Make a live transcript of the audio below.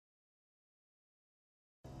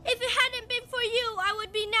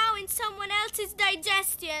someone else's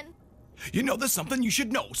digestion. You know there's something you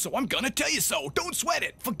should know, so I'm gonna tell you so. Don't sweat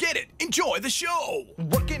it, forget it, enjoy the show.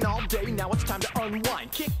 Working all day, now it's time to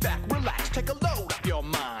unwind. Kick back, relax, take a load off your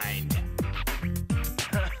mind.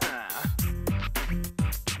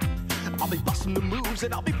 I'll be busting the moves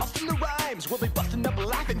and I'll be busting the rhymes. We'll be busting up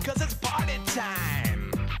laughing cause it's party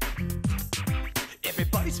time.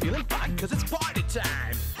 Everybody's feeling fine cause it's party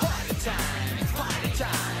time. Party time, party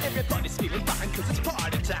time. Everybody's feeling fine cause it's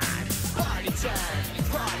party time. Party time,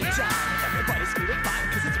 party time. Everybody's feeling fine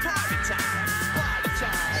cause it's party time. Party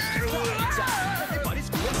time, party time. Everybody's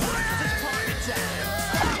feeling fine cause it's party time.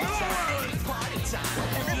 Party time, party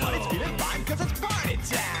time. Everybody's feeling fine cause it's party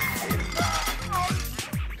time.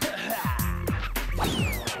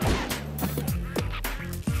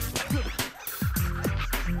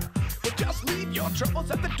 Just leave your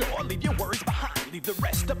troubles at the door, leave your worries behind. Leave the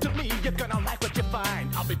rest up to me, you're gonna like what you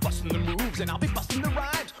find. I'll be busting the moves and I'll be busting the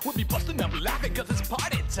rhymes. We'll be busting up laughing cause it's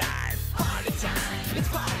party time. Party time, it's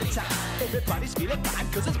party time. Everybody's feeling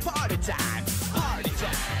fine cause it's party time. Party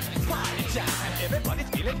time, party time. Everybody's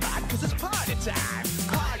feeling fine cause it's party time.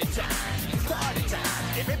 Party time, party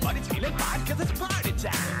time. Everybody's feeling fine cause it's party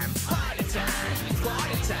time. Party time,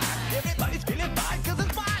 party time. Everybody's feeling fine cause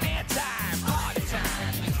it's party time. Party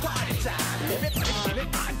time, party time. Everybody's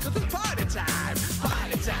feeling fine cause it's party time.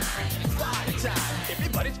 Party time, party time.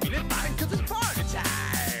 Everybody's feeling fine cause it's party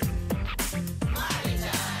time. Party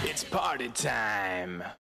time. It's party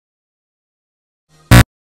time.